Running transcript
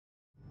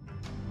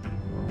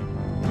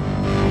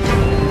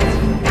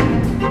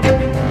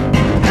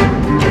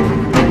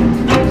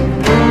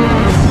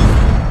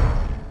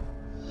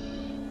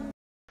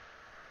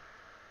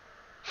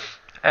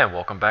And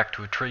welcome back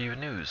to Atreyu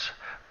News.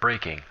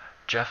 Breaking: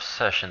 Jeff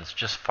Sessions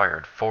just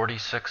fired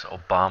 46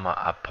 Obama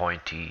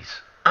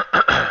appointees.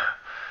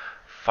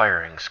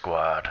 Firing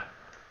squad.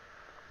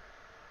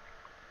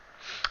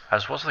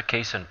 As was the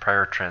case in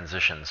prior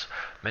transitions,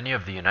 many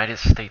of the United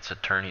States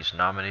attorneys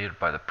nominated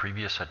by the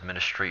previous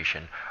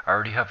administration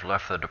already have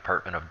left the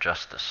Department of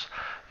Justice.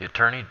 The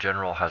Attorney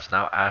General has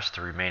now asked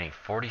the remaining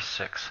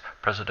 46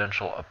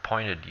 presidential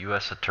appointed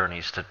U.S.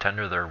 attorneys to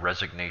tender their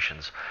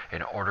resignations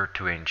in order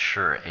to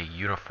ensure a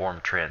uniform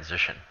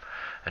transition.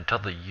 Until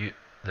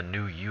the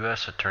new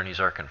U.S. attorneys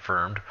are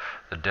confirmed,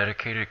 the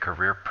dedicated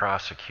career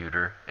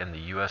prosecutor in the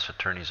U.S.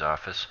 Attorney's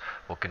Office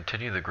will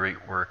continue the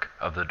great work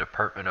of the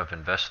Department of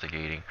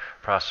investigating,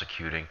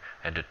 prosecuting,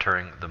 and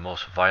deterring the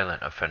most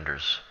violent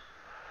offenders.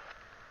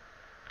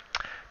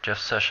 Jeff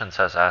Sessions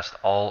has asked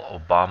all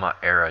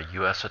Obama-era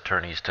U.S.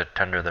 attorneys to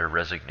tender their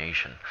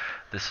resignation.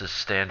 This is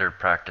standard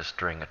practice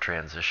during a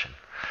transition.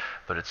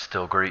 But it's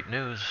still great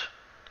news.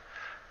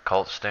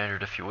 Call it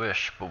standard if you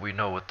wish, but we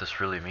know what this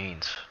really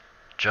means.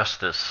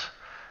 Justice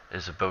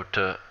is about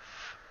to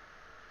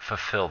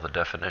fulfill the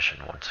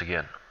definition once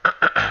again.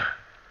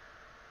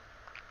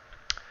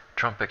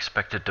 Trump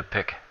expected to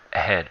pick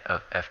head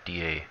of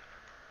FDA.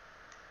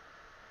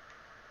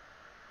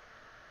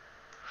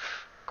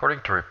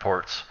 According to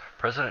reports,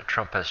 President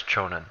Trump has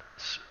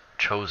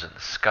chosen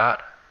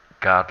Scott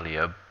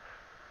Gottlieb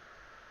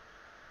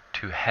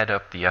to head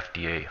up the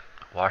FDA.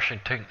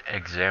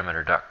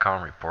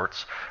 WashingtonExaminer.com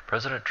reports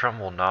President Trump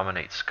will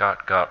nominate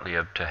Scott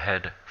Gottlieb to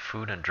head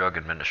Food and Drug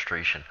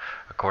Administration,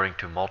 according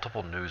to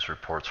multiple news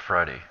reports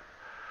Friday.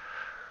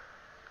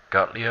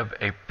 Gottlieb,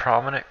 a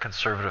prominent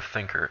conservative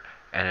thinker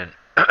and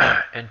an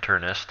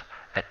internist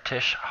at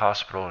Tisch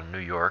Hospital in New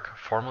York,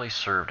 formerly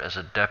served as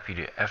a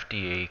deputy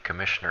FDA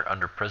commissioner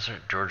under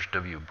President George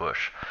W.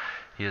 Bush.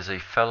 He is a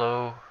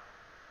fellow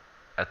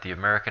at the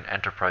American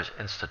Enterprise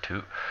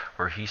Institute,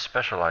 where he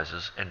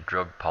specializes in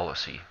drug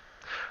policy.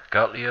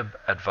 Gottlieb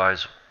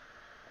advised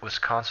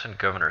Wisconsin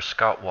Governor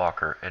Scott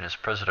Walker in his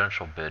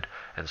presidential bid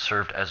and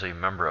served as a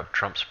member of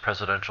Trump's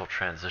presidential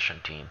transition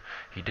team.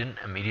 He didn't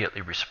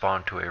immediately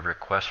respond to a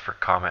request for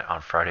comment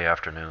on Friday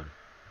afternoon.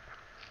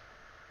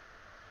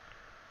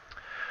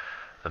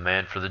 The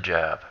man for the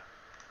jab.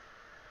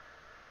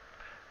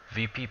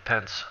 VP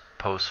Pence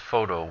posts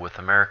photo with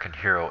American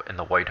hero in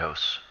the White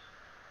House.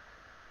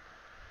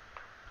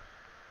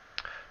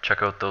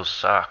 Check out those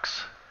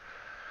socks.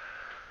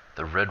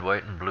 The red,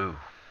 white, and blue.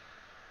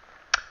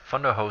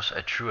 Fun to host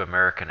a true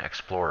American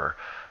explorer,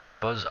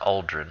 Buzz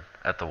Aldrin,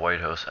 at the White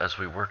House as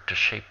we work to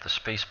shape the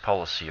space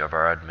policy of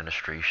our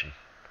administration.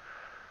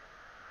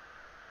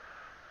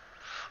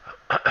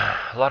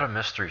 A lot of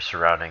mystery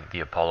surrounding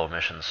the Apollo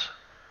missions.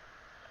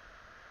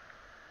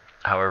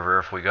 However,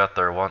 if we got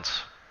there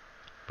once,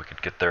 we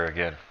could get there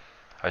again.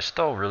 I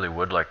still really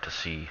would like to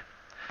see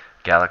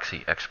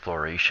galaxy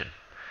exploration,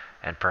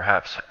 and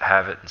perhaps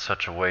have it in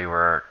such a way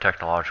where our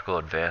technological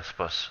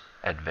advancements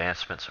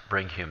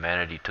bring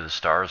humanity to the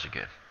stars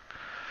again.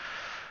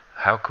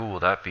 How cool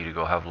would that be to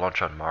go have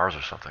lunch on Mars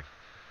or something?